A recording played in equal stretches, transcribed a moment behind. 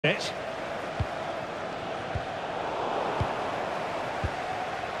It.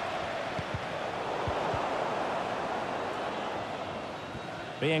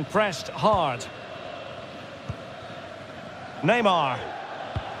 Being pressed hard. Neymar.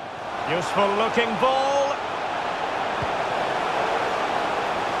 Useful looking ball.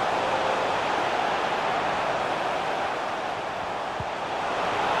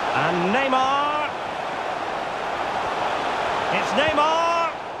 And Neymar. It's Neymar.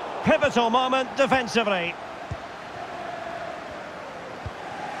 Pivotal moment defensively.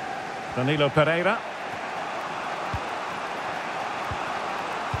 Danilo Pereira.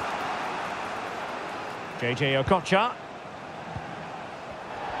 JJ Okocha.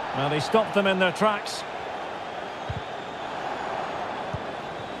 Well, they stopped them in their tracks.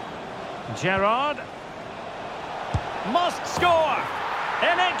 Gerrard. Must score.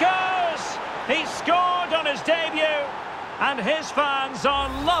 In it goes. He scored on his debut. And his fans are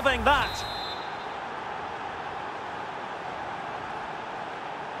loving that.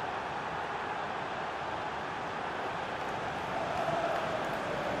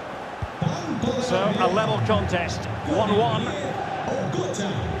 So, a level contest. 1-1.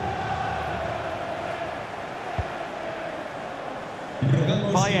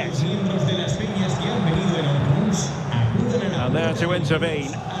 Payet. And there to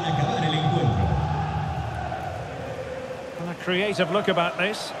intervene. And a creative look about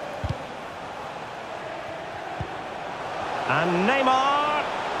this. And Neymar.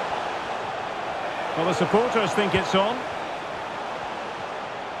 Well, the supporters think it's on.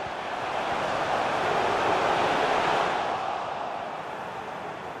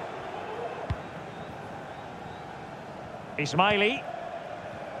 Ismaili.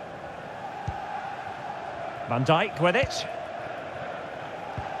 Van Dijk with it.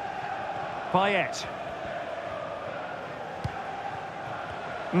 Payet.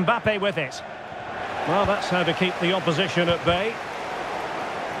 Mbappe with it. Well, that's how to keep the opposition at bay.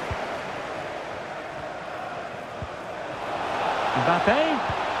 Mbappe.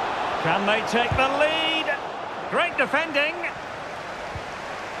 Can they take the lead? Great defending.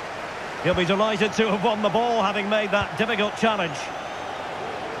 He'll be delighted to have won the ball, having made that difficult challenge.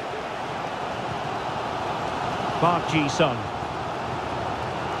 Park Ji-sung.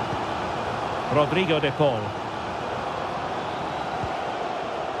 Rodrigo de Paul.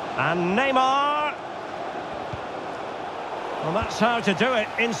 And Neymar. Well, that's how to do it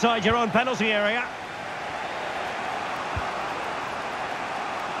inside your own penalty area.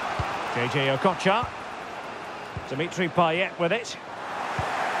 JJ Okocha. Dimitri Payet with it.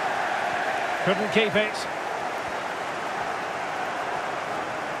 Couldn't keep it.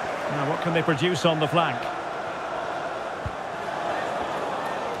 Now, what can they produce on the flank?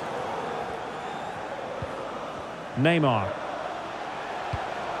 Neymar.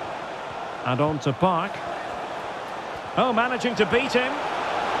 And on to Park. Oh, managing to beat him.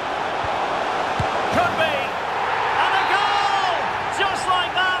 Could be. And a goal! Just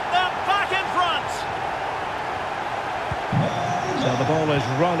like that, they're back in front. So the ball is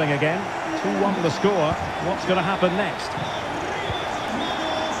rolling again. 2-1 the score. What's going to happen next?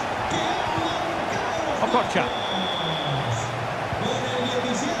 Okocha.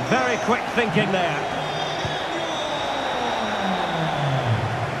 Very quick thinking there.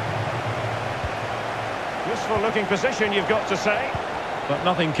 Useful looking position, you've got to say. But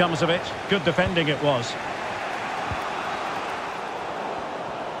nothing comes of it. Good defending it was.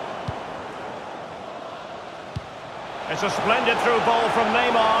 It's a splendid through ball from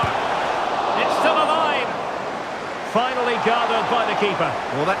Neymar. It's still alive. Finally gathered by the keeper.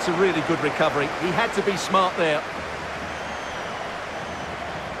 Well, that's a really good recovery. He had to be smart there.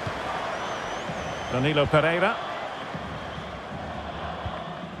 Danilo Pereira.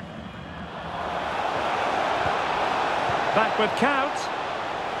 Back with count.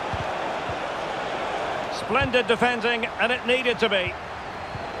 Splendid defending, and it needed to be.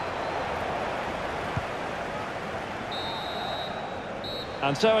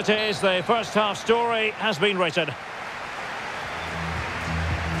 And so it is, the first half story has been written.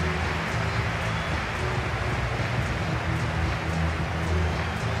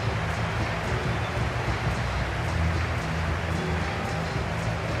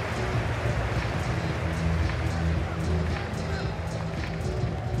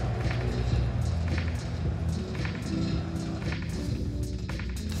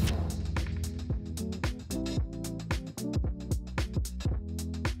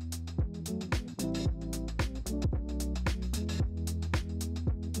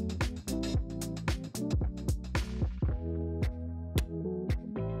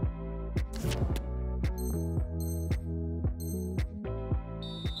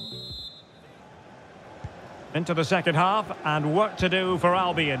 Into the second half, and work to do for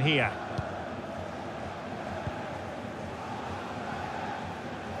Albion here.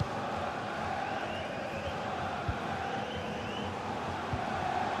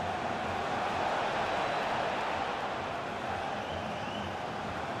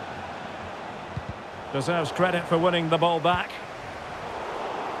 Deserves credit for winning the ball back.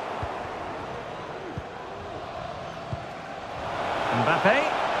 Mbappe.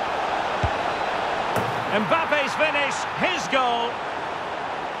 Mbappe's finish, his goal.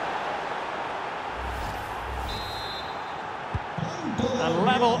 And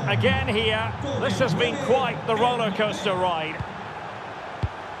level again here. This has been quite the roller coaster ride.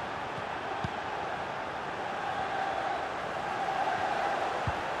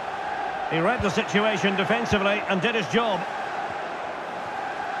 He read the situation defensively and did his job.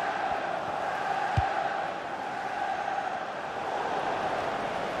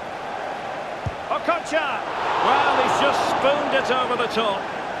 Okocha! Well, he's just spooned it over the top.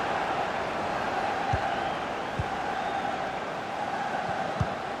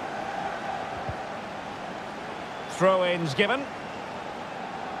 Throw-ins given.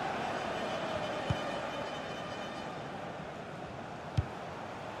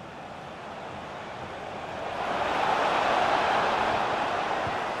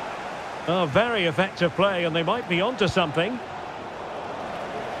 Oh, very effective play, and they might be onto something.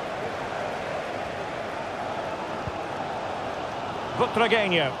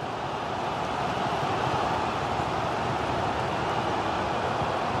 Butragueño.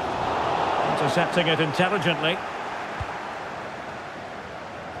 Intercepting it intelligently.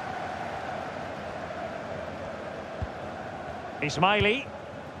 Ismaili.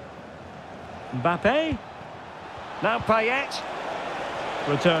 Mbappe. Now Payet.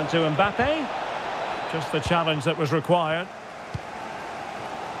 Return to Mbappe. Just the challenge that was required.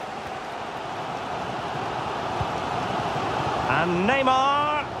 And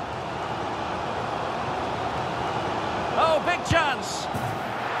Neymar. Oh, big chance.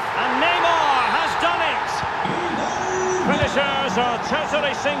 And Neymar has done it. Finishers are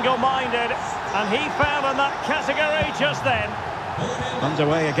totally single-minded, and he fell in that category just then.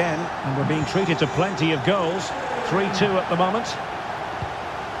 Underway again, and we're being treated to plenty of goals. 3-2 at the moment.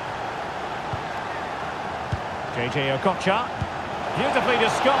 JJ Okocha. Beautifully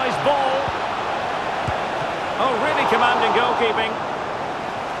disguised ball. Oh, really commanding goalkeeping.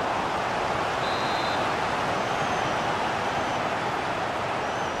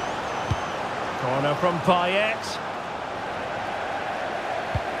 Corner from Payet.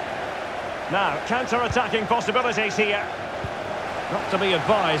 Now, counter-attacking possibilities here. Not to be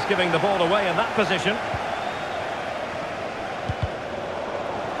advised giving the ball away in that position.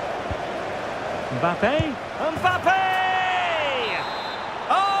 Mbappe. Mbappe!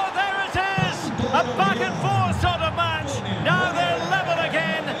 Oh, there it is! A back-and-forth sort of match. Now they're level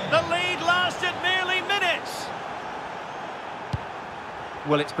again. The lead lasted merely minutes.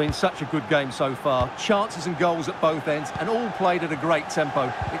 Well, it's been such a good game so far. Chances and goals at both ends, and all played at a great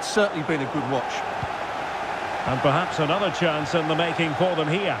tempo. It's certainly been a good watch. And perhaps another chance in the making for them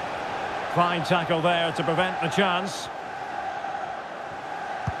here. Fine tackle there to prevent the chance.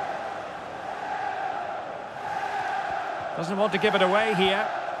 Doesn't want to give it away here.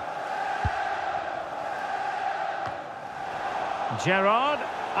 Gerrard,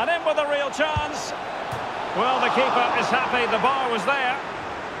 and in with a real chance. Well, the keeper is happy the bar was there.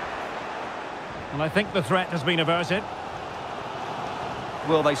 And I think the threat has been averted.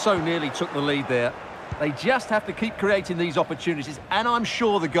 Well, they so nearly took the lead there. They just have to keep creating these opportunities, and I'm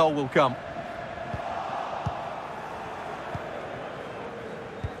sure the goal will come.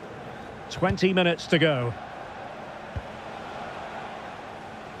 "20 minutes to go.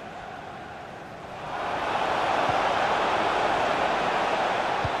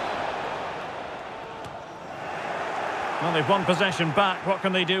 Well, they've won possession back. What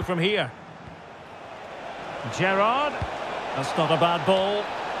can they do from here? Gerrard. That's not a bad ball.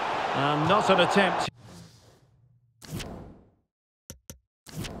 And not an attempt.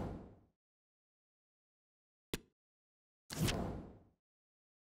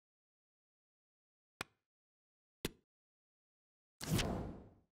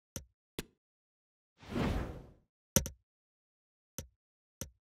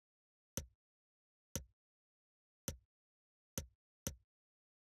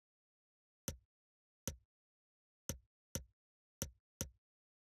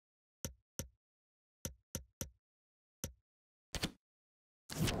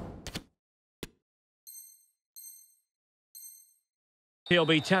 He'll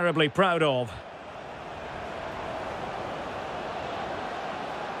be terribly proud of.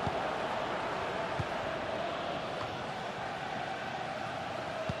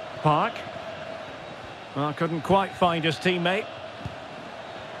 Park. Well, couldn't quite find his teammate.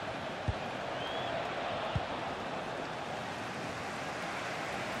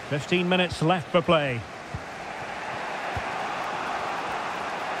 "15 minutes left for play.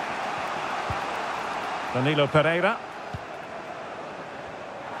 Danilo Pereira.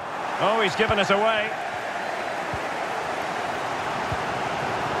 Oh, he's given us away.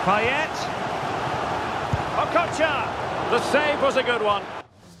 Payet. Okocha. The save was a good one.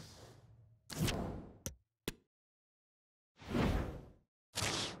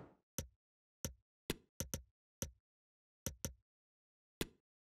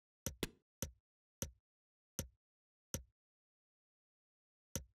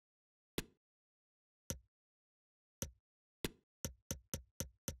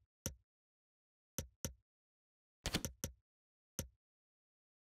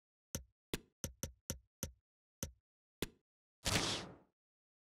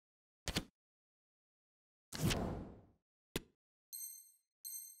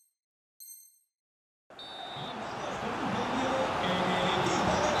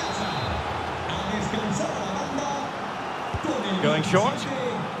 Going short.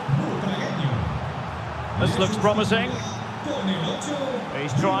 This looks promising.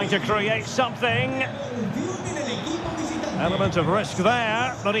 He's trying to create something. Element of risk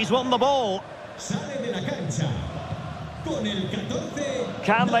there, but he's won the ball.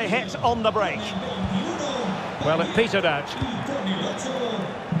 Can they hit on the break? Well, it petered out.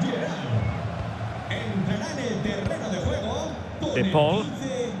 De Paul.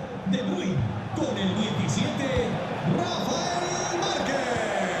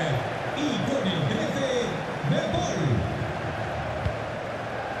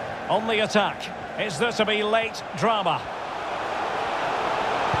 On the attack. Is there to be late drama?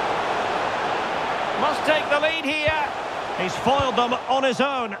 Must take the lead here. He's foiled them on his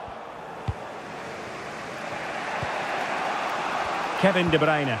own. Kevin De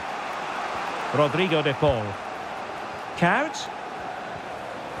Bruyne. Rodrigo De Paul. Count.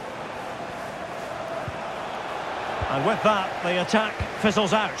 And with that, the attack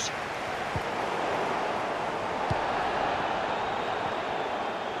fizzles out.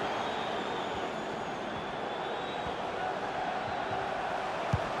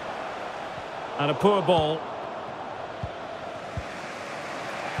 And a poor ball.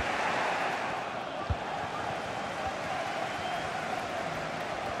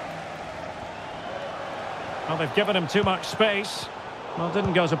 Well, they've given him too much space. Well, it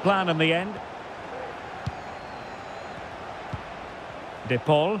didn't go to plan in the end. De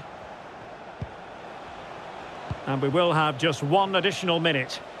Paul. And we will have just one additional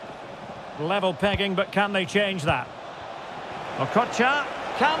minute. Level pegging, but can they change that? Okocha.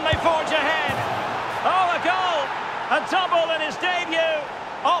 Can they forge ahead? Oh, a goal! A double in his debut.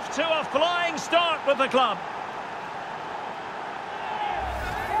 Off to a flying start with the club.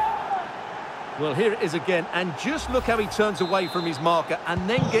 Well, here it is again, and just look how he turns away from his marker and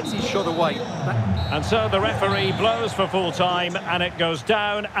then gets his shot away. And so the referee blows for full time, and it goes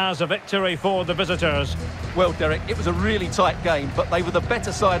down as a victory for the visitors. Well, Derek, it was a really tight game, but they were the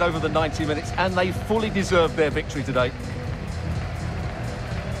better side over the 90 minutes, and they fully deserved their victory today.